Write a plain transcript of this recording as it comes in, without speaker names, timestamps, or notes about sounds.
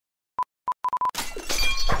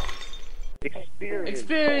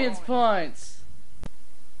Experience points.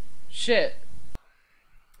 Shit.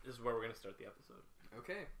 This is where we're gonna start the episode.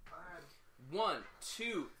 Okay. 1,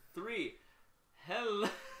 2, 3. Hello.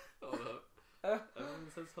 Hold up. Everyone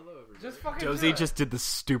says hello every day. Just fucking Dozy just did the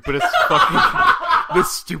stupidest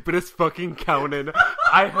fucking count-in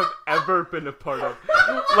I have ever been a part of.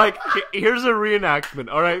 Like, here's a reenactment,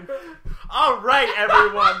 alright? Alright,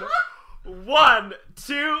 everyone. 1,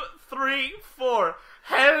 2, 3, 4.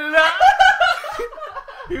 Hello!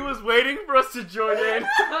 He was waiting for us to join in,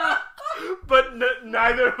 but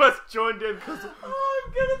neither of us joined in because I'm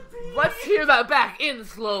gonna pee. Let's hear that back in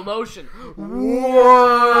slow motion.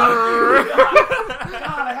 One.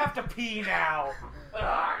 God, I have to pee now.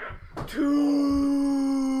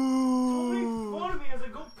 2. Don't make fun of me as I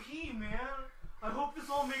go pee, man. I hope this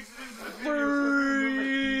all makes it into the video.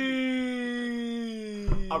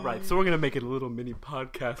 3. Alright, so we're gonna make it a little mini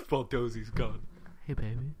podcast while Dozy's gone. Hey,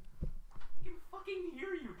 baby. I can fucking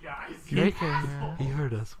hear you guys. He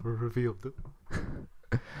heard us. We're revealed.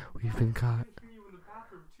 We've been caught. I hear you in the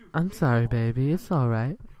bathroom too. I'm sorry, baby. It's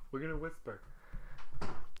alright. We're gonna whisper.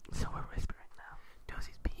 So we're whispering now.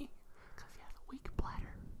 Dozy's peeing because he has a weak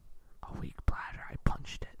bladder. A weak bladder. I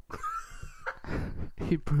punched it.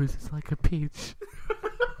 He bruises like a peach.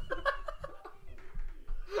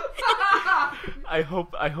 I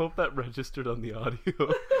hope that registered on the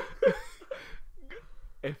audio.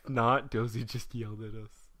 If not, Dozy just yelled at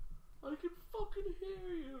us. I can fucking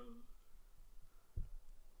hear you.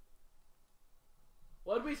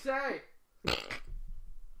 What'd we say?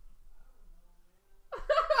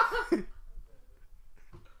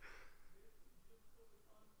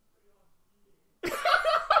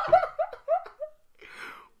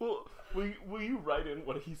 Well, will you write in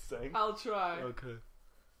what he's saying? I'll try. Okay.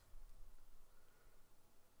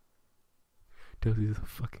 Dozy's a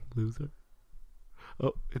fucking loser.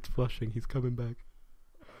 Oh, it's flushing. He's coming back.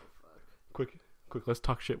 Oh, fuck. Quick, let's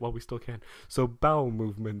talk shit while we still can. So bowel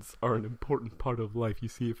movements are an important part of life. You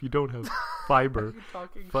see, if you don't have fiber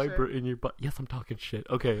in your butt. Yes, I'm talking shit.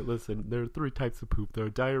 Okay, listen. There are 3 types of poop. There are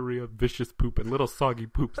diarrhea, vicious poop, and little soggy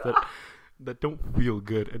poops that don't feel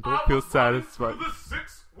good and don't feel satisfied. The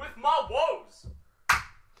 6 with my woes.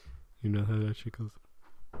 You know how that shit goes.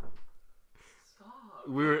 Stop.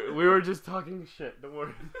 We were just talking shit. Don't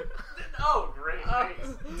worry. Oh, great.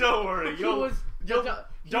 Don't worry.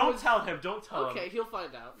 Don't tell him. Don't tell him. Okay, he'll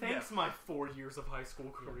find out. Thanks, my 4 years of high school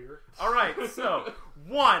career. All right. So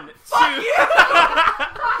 1, 2.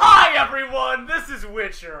 Hi, everyone. This is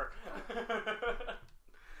Witcher.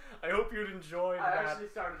 I hope you'd enjoy I that. actually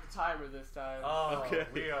started the timer this time. Oh, Okay.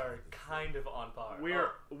 we are kind of on par. We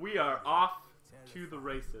are off to the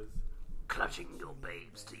races. Clutching your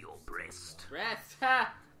babes to your breast, Rest.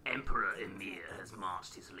 Ha! Emperor Emir has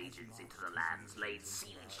marched his legions into the lands, laid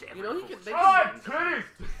siege to every You know, fortress. they Oh, can... titties!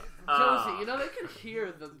 Josie, you know, they can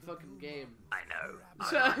hear the fucking game. I know.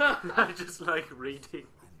 I just like reading.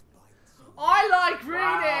 I like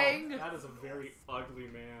Wow, reading! that is a very ugly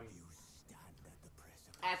man.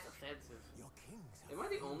 That's offensive. Am I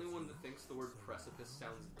the only one that thinks the word precipice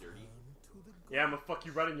sounds dirty? Yeah, I'ma fuck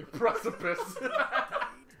you right in your precipice.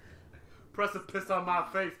 Precipice on my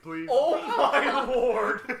face, please. Oh my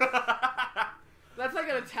lord! That's like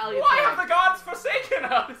an Italian Why saying. have the gods forsaken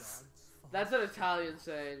us? That's an Italian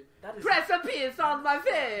saying. That is. Precipice on my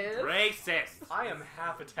face! Racist. I am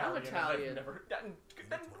half Italian. I'm Italian.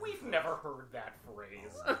 We've never heard that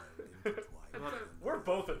phrase. We're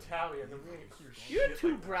both Italian, and we ain't hear shit. You're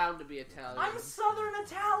too like brown to be Italian. I'm Southern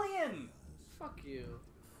Italian. Fuck you.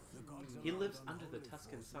 He lives under the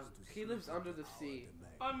Tuscan sun. He lives under the sea.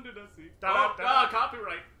 Under the sea.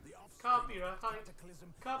 Copyright.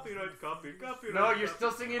 Copyright. No, you're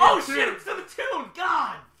still singing it. Oh shit! It's to the tune.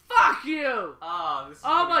 God. Fuck you! This is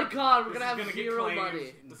Oh gonna- my god, we're this gonna is have get 0 claimed.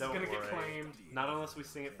 money. This Don't is gonna get worry. claimed. Not unless we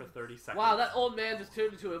sing it for 30 seconds. Wow, that old man just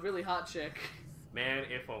turned into a really hot chick. Man,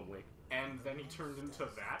 if only. And then he turned into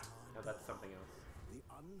that. No, that's something else.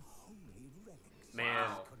 Man,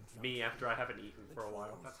 me after I haven't eaten for a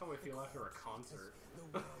while. That's how I feel after a concert.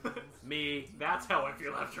 Me. That's how I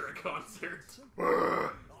feel after a concert.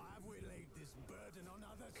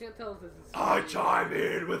 Can't tell if this is. I chime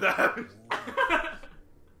in with that.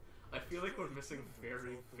 I feel like we're missing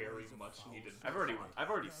very, very much needed. I've already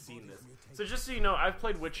seen this. So just so you know, I've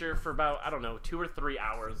played Witcher for about, I don't know, 2 or 3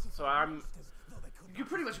 hours. So You're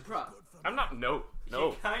pretty much a pro. I'm not, no. He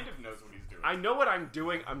kind of knows what he's doing. I know what I'm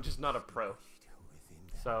doing, I'm just not a pro.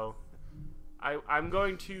 So, I'm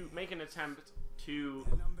going to make an attempt to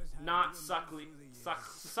not suckly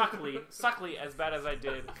as bad as I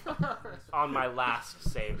did on my last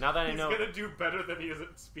save. Now that I know, He's gonna do better than he is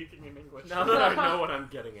at speaking in English. now that I know what I'm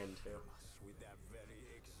getting into.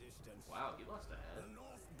 Wow, he lost a head.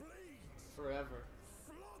 Forever.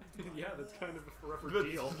 Yeah, that's kind of a forever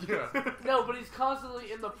deal. Yeah. No, but he's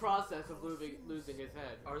constantly in the process of losing his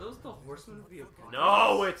head. Are those the horsemen of the apocalypse?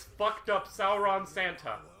 No, it's fucked up Sauron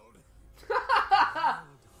Santa.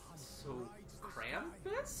 So,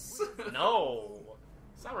 Krampus? No.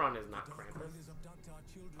 Sauron is not Krampus.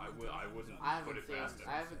 I wouldn't I put haven't it seen. past him.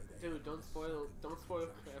 I haven't. Dude, don't spoil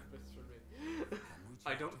Krampus for me.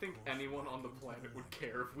 I don't think anyone on the planet would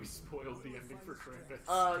care if we spoiled the ending for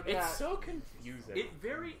Krampus. Yeah. It's so confusing. It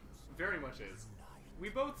very, very much is. We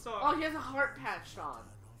both saw. Oh, he has a heart patch on.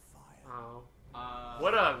 Oh.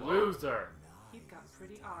 What a loser. He's got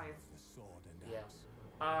pretty eyes.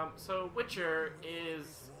 Yeah. So Witcher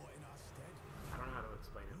is... I don't know how to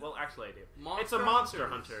explain it. Well, actually I do. It's a monster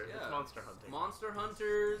hunter. Yeah. It's monster hunting. Monster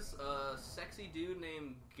hunters, a sexy dude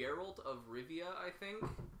named Geralt of Rivia, I think.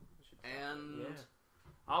 And... Yeah.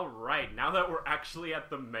 Alright, now that we're actually at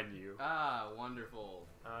the menu. Ah, wonderful.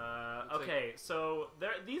 Okay, so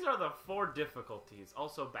these are the 4 difficulties.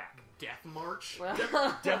 Also back. Death March.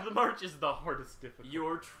 Death March is the hardest difficulty.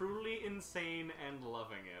 You're truly insane and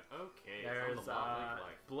loving it. Okay, There's sounds a lot like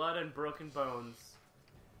life. Blood and Broken Bones,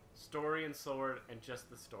 Story and Sword, and just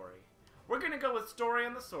the story. We're gonna go with Story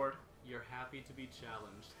and the Sword. You're happy to be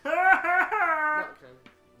challenged. Okay.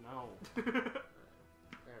 No.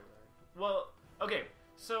 Well, okay,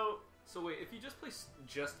 so So wait, if you just play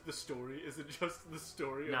just the story, is it just the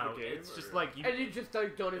story no, of the game? it's or- just like you. And you just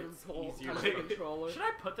don't even It's pull easier touch to- the controller. Should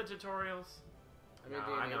I put the tutorials? I mean, no,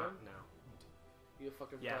 do you I need know. them? No. You a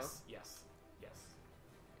fucking Yes.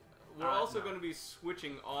 We're also no. going to be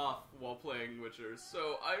switching off while playing Witcher,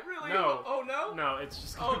 so I really... No. Oh, no? No, it's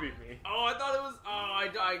just gonna be me. Oh, I thought it was... Oh,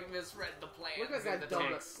 I misread the plan. Look at that dumb.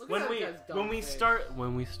 Look When at we that guy's dumb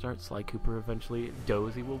when we face. start Sly Cooper eventually,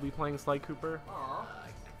 Dozy will be playing Sly Cooper. Aw,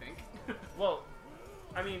 I think. Well,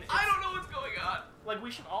 I mean, I don't know what's going on. like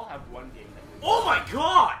we should all have one game that we Oh my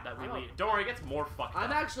god! that we I don't- lead. Don't worry, it gets more fucked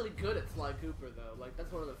I'm up. actually good at Sly Cooper though. Like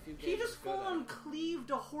that's one of the few games. He just I'm good full-on at. cleaved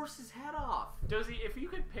a horse's head off. Dozy, if you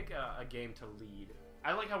could pick a game to lead,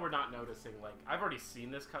 I like how we're not noticing. Like I've already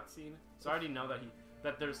seen this cutscene, so I already know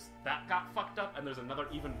that there's that got fucked up, and there's another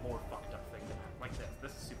even more fucked up thing that happened. Like this.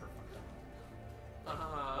 This is super fucked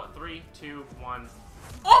up. What? 3, 2, 1.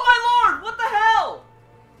 Oh my lord! What the hell?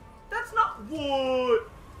 That's not... What?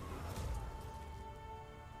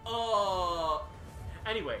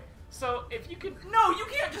 Anyway, so if you could, No, you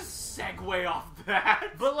can't just segue off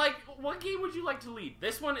that! but like, what game would you like to lead?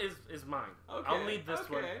 This one is mine. Okay, I'll lead this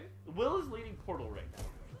one. okay. Will is leading Portal right now,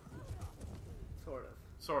 Sort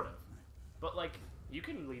of. sort of. But like, you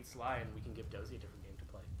can lead Sly, and we can give Dozy a different game to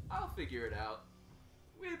play. I'll figure it out.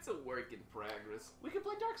 It's a work in progress. We can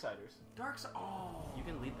play Darksiders. Oh, You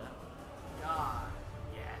can lead that. God.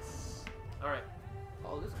 Yes. All right.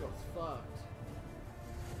 Oh, this girl's fucked.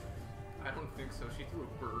 I don't think so. She threw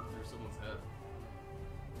a bird through someone's head.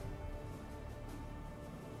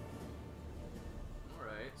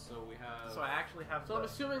 Alright, so we have... So I actually have. So I'm the-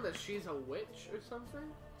 assuming that she's a witch or something.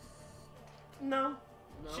 No.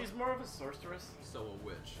 No. She's more of a sorceress. So a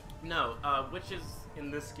witch. No. Witches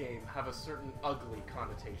in this game have a certain ugly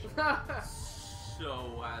connotation.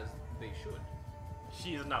 So as they should.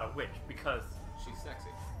 She is not a witch because. She's sexy.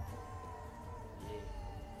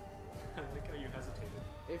 I like how you hesitated.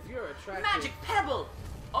 If you're attractive, Magic pebble!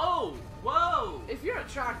 Oh! Whoa! If you're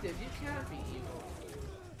attractive, you can't be evil.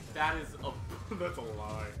 That is a... that's a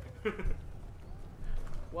lie.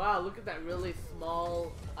 Wow, look at that really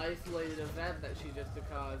small, isolated event that she just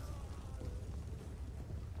caused.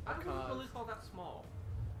 I wouldn't really call that small.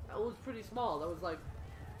 That was pretty small. That was like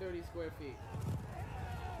 30 square feet.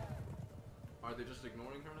 Are they just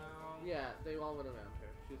ignoring her now? Yeah, they all went around her.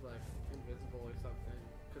 She's like invisible or something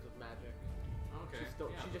because of magic. Okay.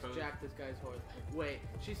 She just jacked this guy's horse. Wait,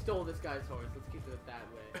 she stole this guy's horse. Let's keep it that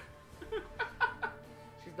way.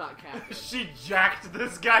 She's not Catherine. She jacked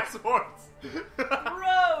this guy's horse.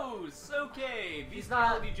 Gross! Okay, He's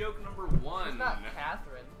not- bestiality joke number 1. She's not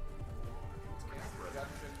Catherine. It's Catherine.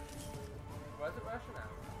 Why is it Russian now?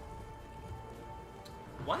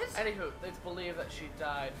 What? Anywho, it's believed that she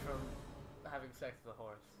died from having sex with a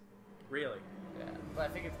horse. Really? Yeah, but I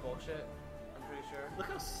think it's bullshit. I'm pretty sure. Look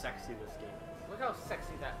how sexy this game is. Look how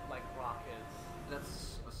sexy that like rock is.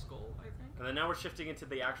 That's a skull, I think. And then now we're shifting into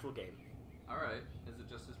the actual game. Alright, is it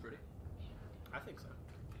just as pretty? I think so.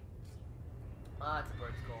 Ah, it's a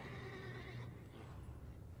bird skull.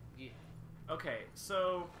 Yeah. Okay,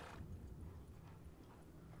 so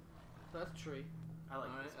That's a tree. I like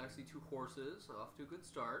Alright, this. I see 2 horses, off to a good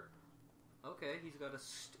start. Okay, he's got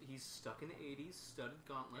he's stuck in the 80s, studded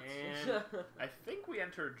gauntlets. And I think we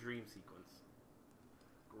enter a dream sequence.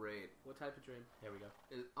 Great. What type of dream? Here we go.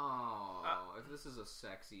 If this is a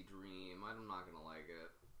sexy dream, I'm not gonna like it.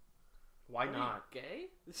 Why Are not? you gay?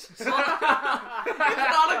 It's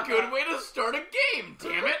not a good way to start a game,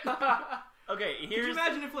 damn it! Okay, Could here's... you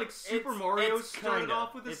imagine if, like, Super it's Mario kinda- started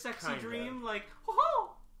off with a it's sexy kinda. dream? Like,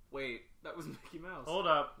 ho-ho! Wait, that was Mickey Mouse. Hold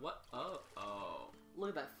up. What? Oh. Look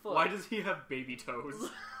at that foot. Why does he have baby toes?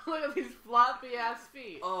 Look at these floppy ass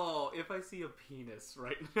feet. Oh, if I see a penis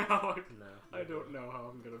right now, No. I don't know how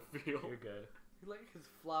I'm gonna feel. You're good. Look at his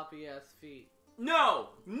floppy ass feet. No!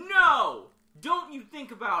 No! Don't you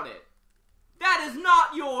think about it! That is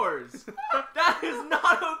not yours! That is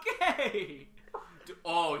not okay!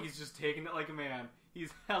 Oh, he's just taking it like a man.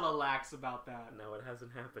 He's hella lax about that. No, it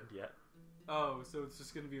hasn't happened yet. Oh, so it's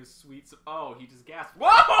just gonna be a sweet... Oh, he just gasped.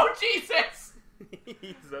 Whoa, Jesus!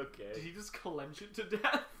 He's okay. Did he just clench it to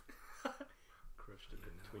death? Crushed it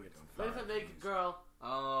between its There's a thighs. naked girl.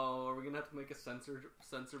 Oh, are we gonna have to make a sensor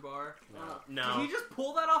bar? No. Did he just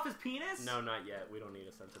pull that off his penis? No, not yet. We don't need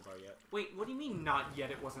a sensor bar yet. Wait, what do you mean not yet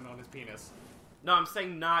it wasn't on his penis? No, I'm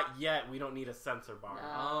saying not yet. We don't need a sensor bar. No.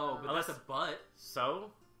 Oh, but Unless- that's a butt. So?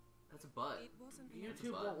 That's a butt. It wasn't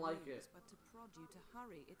YouTube meant to won't like be it. used, But to prod you to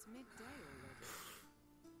hurry, it's midday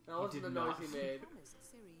already. That wasn't the did noise not. he made. Promise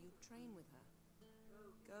Ciri you'd train with her.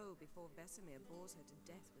 Go before Vesemir bores her to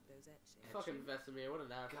death with those etchings. Fucking Vesemir, what an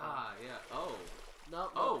asshole. God, yeah. Oh. No,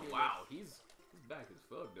 Oh, penis. wow. His back is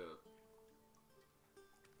fucked up.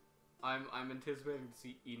 I'm anticipating to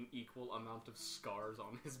see an equal amount of scars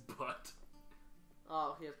on his butt.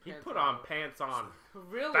 Oh, he has He pants put on pants on.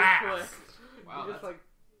 really fast. quick. Wow, he just like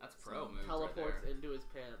That's pro move teleports right there. into his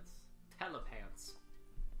pants. Telepants.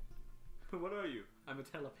 What are you? I'm a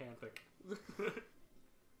telepanthic.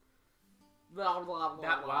 Blah, blah, blah,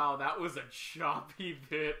 That blah. wow, that was a choppy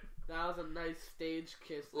bit. That was a nice stage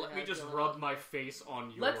kiss. they Let me had just going rub on my there. face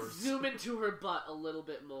on yours. Let's zoom into her butt a little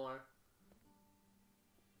bit more.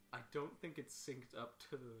 I don't think it's synced up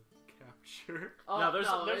to the capture. Oh, no, there's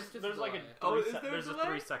it's just there's like a delay. Oh, three is there a there's delay? a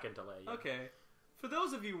 3-second delay. Yeah. Okay. For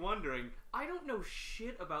those of you wondering, I don't know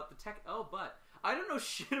shit about the tech. Oh, but I don't know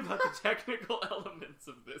shit about the technical elements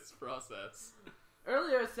of this process.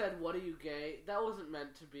 Earlier I said, "What are you gay?" That wasn't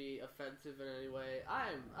meant to be offensive in any way.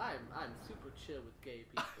 I'm super chill with gay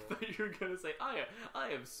I people. thought you were gonna say I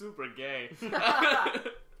am super gay.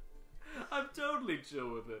 I'm totally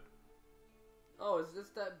chill with it. Oh, is this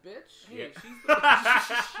that bitch? Hey, Yeah.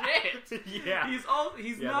 she's the shit. Yeah.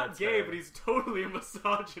 He's Yeah, not that's gay, fair. but he's totally a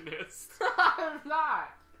misogynist. I'm not.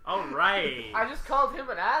 All right. I just called him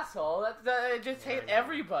an asshole. I just hate Yeah.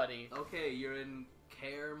 everybody. Okay, you're in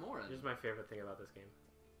Kaer Morhen. Here's my favorite thing about this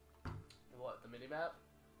game. What, the minimap?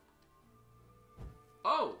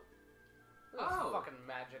 Oh, This Oh. fucking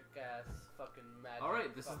magic ass, fucking magic. all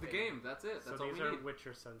right. This is the fucking- game. That's it. That's so all these we are need.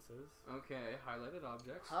 Witcher senses. Okay, highlighted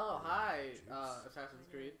objects. Oh, hi, Assassin's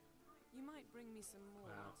Creed. You might bring me some more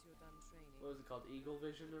Wow. once you're done training. What was it called? Eagle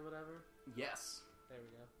Vision or whatever? Yes. There we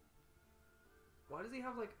go. Why does he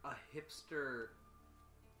have like a hipster,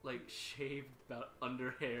 like shaved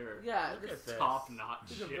under hair? Yeah, Look this at this. Top notch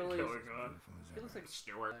This is shit really- going on. It looks like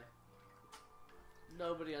Stewart.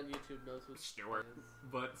 nobody on YouTube knows who Stewart. is.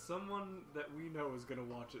 But someone that we know is gonna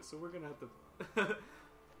watch it, so we're gonna have to.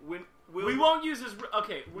 when We won't use his.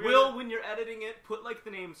 Okay. Will, when you're editing it, put like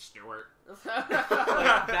the name Stewart, like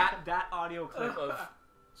that audio clip of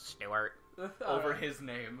Stewart over Alright, his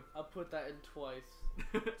name. I'll put that in twice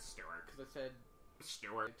Stewart. because I said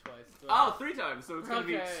Stewart. it twice. Oh, 3 times, so it's gonna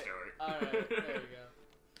be Okay, Stewart. Alright, there we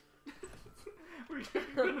go. We're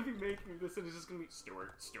gonna be making this, and it's just gonna be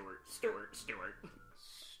Stewart.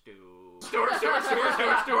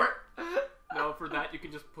 No, for that you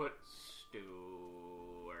can just put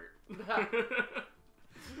Stewart.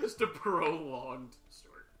 Just a prolonged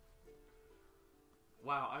Stewart.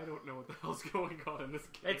 Wow, I don't know what the hell's going on in this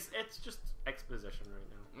game. It's just exposition right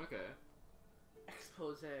now. Okay.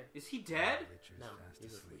 Expose. Is he dead? No,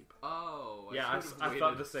 he's asleep. Oh, Yeah, should've I waited.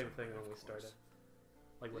 thought the same thing when we started.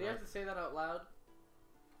 Like Do when you I, have to say that out loud?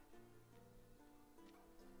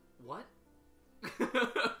 What?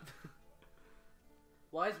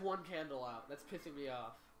 Why is one candle out? That's pissing me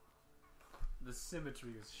off. The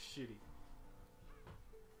symmetry is shitty.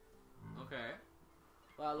 Okay.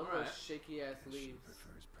 Wow, look at Alright. those shaky ass leaves.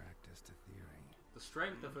 prefers practice to theory. The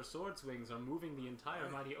strength of her sword swings are moving the entire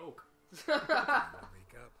mighty oak. Wake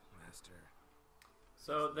up, master.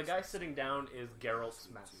 so the guy sitting down is Geralt's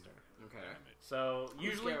master. Okay. So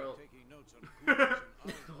usually, Geralt? Taking notes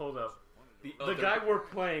on hold up. The guy we're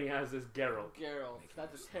playing as is Geralt. Geralt.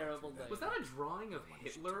 That's a terrible name. Was that a drawing of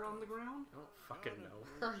Hitler on the ground? I don't fucking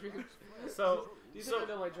know. Do So you think I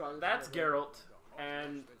know my drawings? that's Geralt,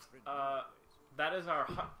 and that is our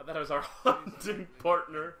hunting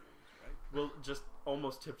partner. We'll just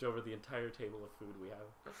almost tipped over the entire table of food we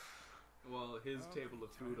have. Well, his table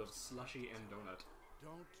of food of slushy and donut.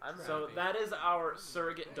 I'm So happy. that is our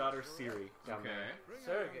surrogate daughter Siri. Down there.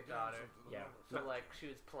 Surrogate daughter. Yeah. So like she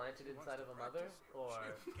was planted inside of a mother, or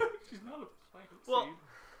She's not a plant. Well,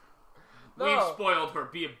 No. We've spoiled her.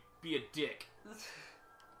 Be a dick.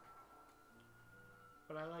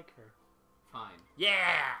 but I like her. Fine.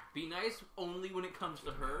 Yeah. Be nice only when it comes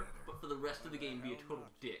to her, but for the rest of the game, be a total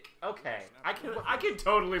dick. Okay. I can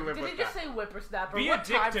totally live did with he that. just say whippersnapper? Be What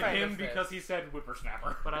a dick time to frame him is this? because he said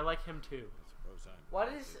whippersnapper. But I like him too.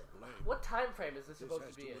 What time frame is this supposed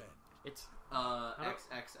to be in? It's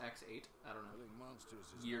XXX8. I don't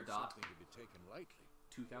know. Year dot.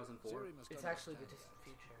 2004. It's actually the distant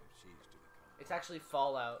future. It's actually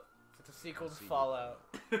Fallout. It's a sequel to Fallout.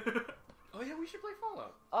 Oh yeah, we should play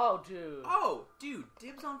Fallout. Oh, dude. Oh, dude,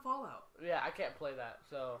 dibs on Fallout. Yeah, I can't play that.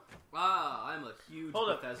 So I'm a huge Hold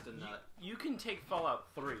up. Bethesda nut. You can take Fallout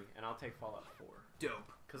 3, and I'll take Fallout 4.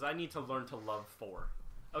 Dope. Because I need to learn to love 4.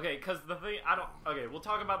 Okay, because the thing, okay, we'll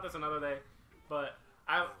talk about this another day, but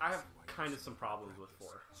I have kind of some problems with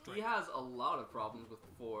 4. He has a lot of problems with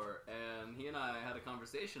 4, and he and I had a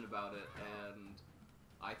conversation about it, and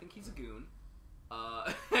I think he's a goon,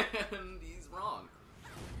 and he's wrong.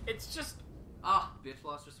 It's just, Bitch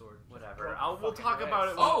lost her sword. whatever. We'll fucking talk about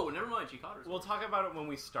it. Oh, never mind, she caught her sword. We'll talk about it when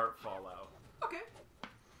we start Fallout. Okay.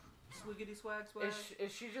 Swiggity swag swag.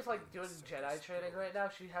 is she just like doing Jedi training right now?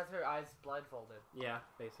 She has her eyes blindfolded. Yeah,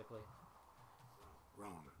 basically.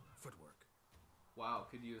 Wrong. Footwork. Wow,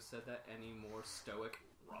 could you have said that any more stoic?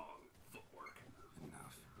 Wrong. Footwork.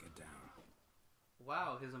 Enough. Get down.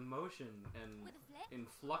 Wow, his emotion and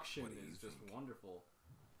inflection What do you is just think? wonderful.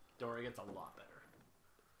 Dory gets a lot better.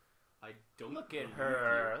 I don't Look at believe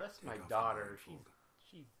her. you. That's my Take off the daughter. blindfold.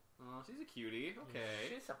 She's Oh, she's a cutie.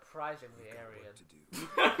 Okay. She's surprisingly Got Aryan. work to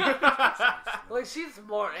do. Like she's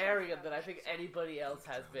more Aryan than I think anybody else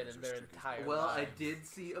has been in their entire Well, I lives. did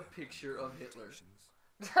see a picture of Hitler. Expectations.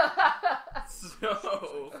 So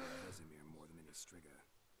Vesemir more than any Striga.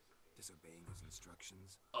 Disobeying his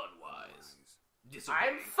instructions. unwise.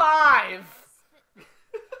 I'm 5.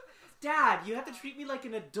 Dad, you have to treat me like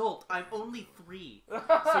an adult. I'm only 3. See,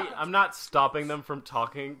 I'm not stopping them from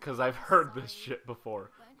talking because I've heard this shit before.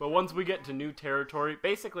 But once we get to new territory,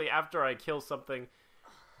 basically after I kill something,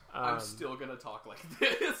 I'm still gonna talk like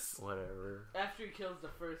this. whatever. After he kills the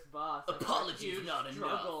first boss, after a Apologies, huge not enough.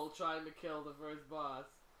 struggle trying to kill the first boss.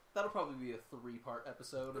 That'll probably be a 3-part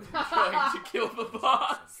episode of him trying to kill the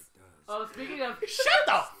boss. It does. Oh, speaking of Shut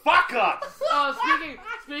the fuck up!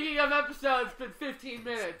 speaking of episodes, it's been 15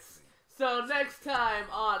 minutes. So next time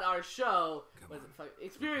on our show,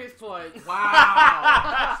 Experience Points.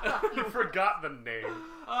 Wow. You forgot the name.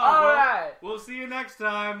 All right, We'll see you next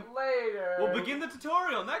time. later. We'll begin the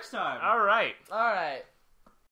tutorial next time. All right. All right.